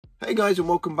Hey guys, and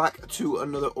welcome back to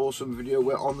another awesome video.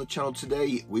 Where on the channel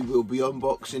today we will be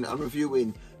unboxing and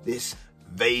reviewing this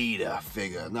Vader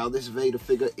figure. Now this Vader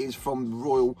figure is from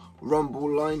Royal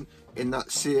Rumble line. In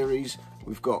that series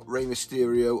we've got Rey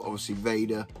Mysterio, obviously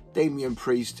Vader, Damian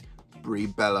Priest, Brie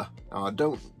Bella. Now I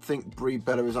don't think Brie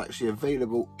Bella is actually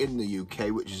available in the UK,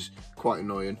 which is quite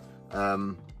annoying.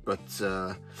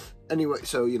 Anyway,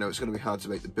 so you know it's going to be hard to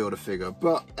make the Build-A-Figure,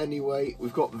 but anyway,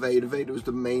 we've got Vader. Vader was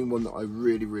the main one that I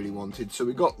really wanted, so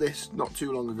we got this not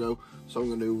too long ago. So I'm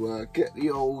going to get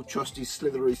the old trusty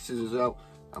slithery scissors out,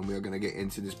 and we are going to get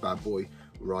into this bad boy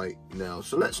right now.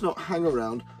 So let's not hang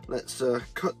around. Let's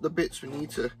cut the bits we need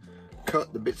to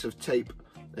cut, the bits of tape,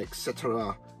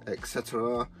 etc,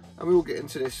 etc, and we will get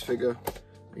into this figure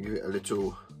and give it a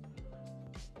little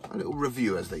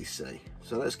review, as they say.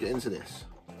 So let's get into this.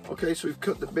 Okay, so we've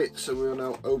cut the bits, so we're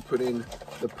now opening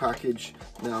the package.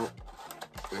 Now,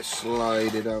 we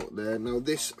slide it out there. Now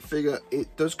this figure,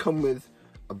 it does come with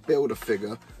a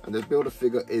Build-A-Figure, and the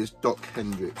Build-A-Figure is Doc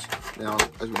Hendrix. Now,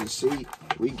 as we can see,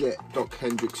 we get Doc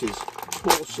Hendrix's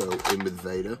torso in with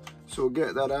Vader. So we'll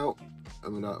get that out,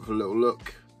 and we'll have a little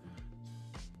look.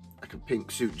 Like a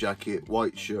pink suit jacket,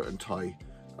 white shirt and tie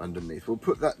underneath. We'll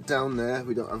put that down there.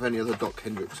 We don't have any other Doc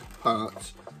Hendrix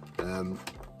parts.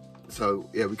 So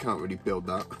yeah, we can't really build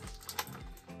that.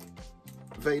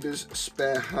 Vader's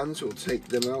spare hands, we'll take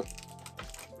them out.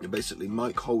 They're basically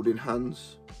mic holding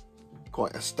hands.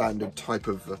 Quite a standard type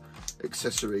of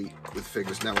accessory with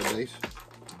figures nowadays.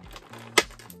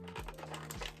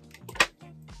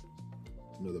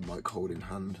 Another mic holding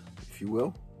hand, if you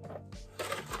will.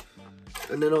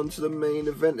 And then on to the main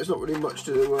event. There's not really much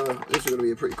to this is going to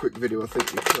be a pretty quick video, I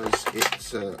think, because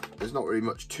it's there's not really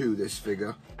much to this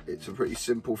figure. It's a pretty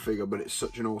simple figure, but it's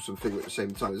such an awesome figure at the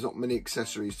same time. There's not many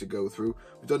accessories to go through.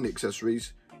 We've done the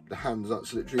accessories, the hands,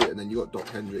 that's literally it, and then you got Doc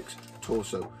Hendrix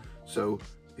torso. So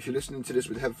if you're listening to this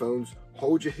with headphones,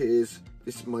 hold your ears.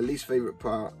 This is my least favourite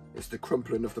part. It's the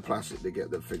crumpling of the plastic to get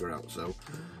the figure out. So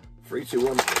 3, 2,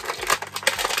 1.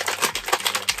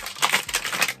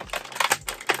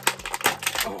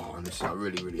 Oh, honestly, I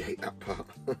really hate that part.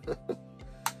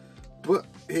 But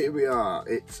here we are.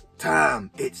 It's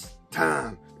time. It's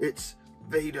time. It's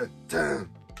Vader time.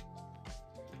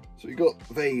 So we got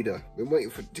Vader. Been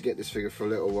waiting to get this figure for a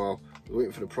little while. We're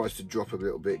waiting for the price to drop a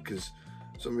little bit, because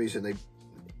for some reason the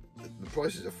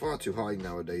prices are far too high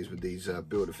nowadays with these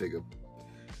Build-A-Figure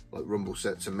like Rumble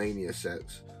sets and Mania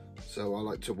sets. So I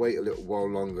like to wait a little while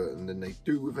longer, and then they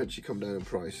do eventually come down in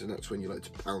price, and that's when you like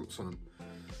to pounce on them.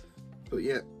 But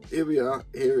yeah, here we are.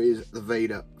 Here is the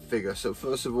Vader figure. So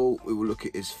first of all, we will look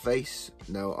at his face.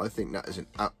 Now, I think that is an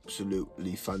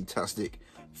absolutely fantastic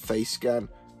face scan.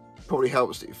 Probably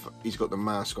helps if he's got the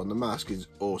mask on. The mask is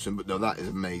awesome, but no, that is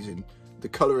amazing. The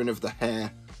colouring of the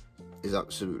hair is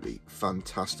absolutely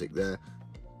fantastic there.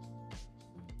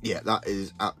 Yeah, that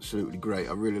is absolutely great.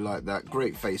 I really like that.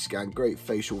 Great face scan, great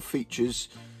facial features.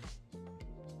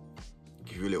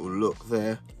 Give you a little look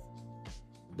there.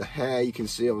 The hair, you can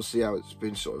see obviously how it's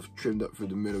been sort of trimmed up through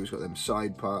the middle. He's got them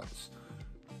side parts.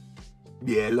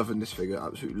 Yeah, loving this figure,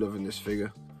 absolutely loving this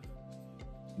figure.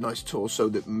 Nice torso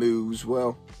that moves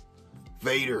well.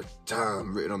 Vader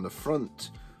time written on the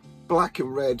front. Black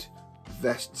and red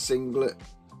vest singlet.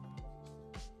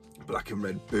 Black and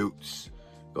red boots.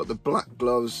 Got the black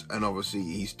gloves, and obviously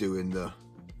he's doing the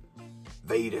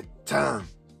Vader time.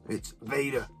 It's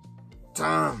Vader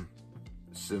time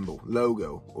symbol,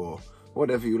 logo, or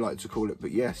whatever you like to call it,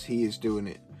 but yes, he is doing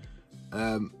it.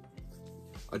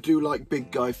 I do like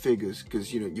big guy figures,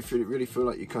 because you know you really feel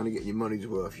like you're kind of getting your money's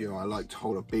worth. You know, I like to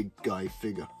hold a big guy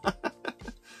figure.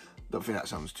 Don't think that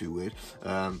sounds too weird,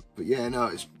 but yeah, no,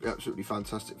 it's absolutely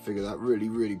fantastic figure. That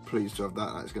really pleased to have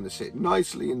that. That's going to sit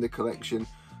nicely in the collection.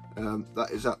 That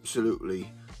is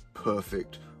absolutely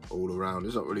perfect all around.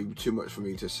 There's not really too much for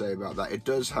me to say about that. It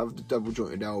does have the double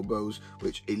jointed elbows,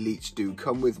 which elites do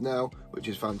come with now, which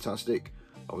is fantastic.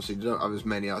 Obviously they don't have as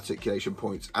many articulation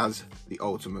points as the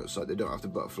ultimates, like they don't have the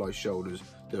butterfly shoulders,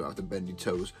 they don't have the bendy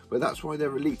toes, but that's why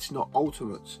they're elites, not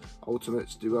ultimates.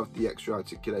 Ultimates do have the extra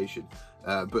articulation,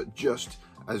 but just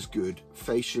as good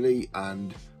facially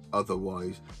and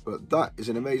otherwise. But that is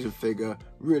an amazing figure,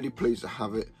 really pleased to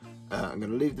have it. I'm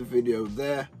going to leave the video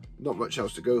there. Not much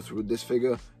else to go through with this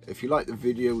figure. If you like the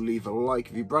video, leave a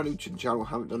like. If you're brand new to the channel,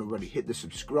 haven't done already, hit the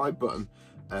subscribe button.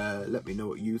 Let me know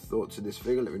what you thought to this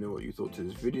figure. Let me know what you thought to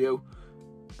this video.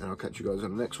 And I'll catch you guys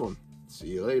on the next one. See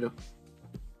you later.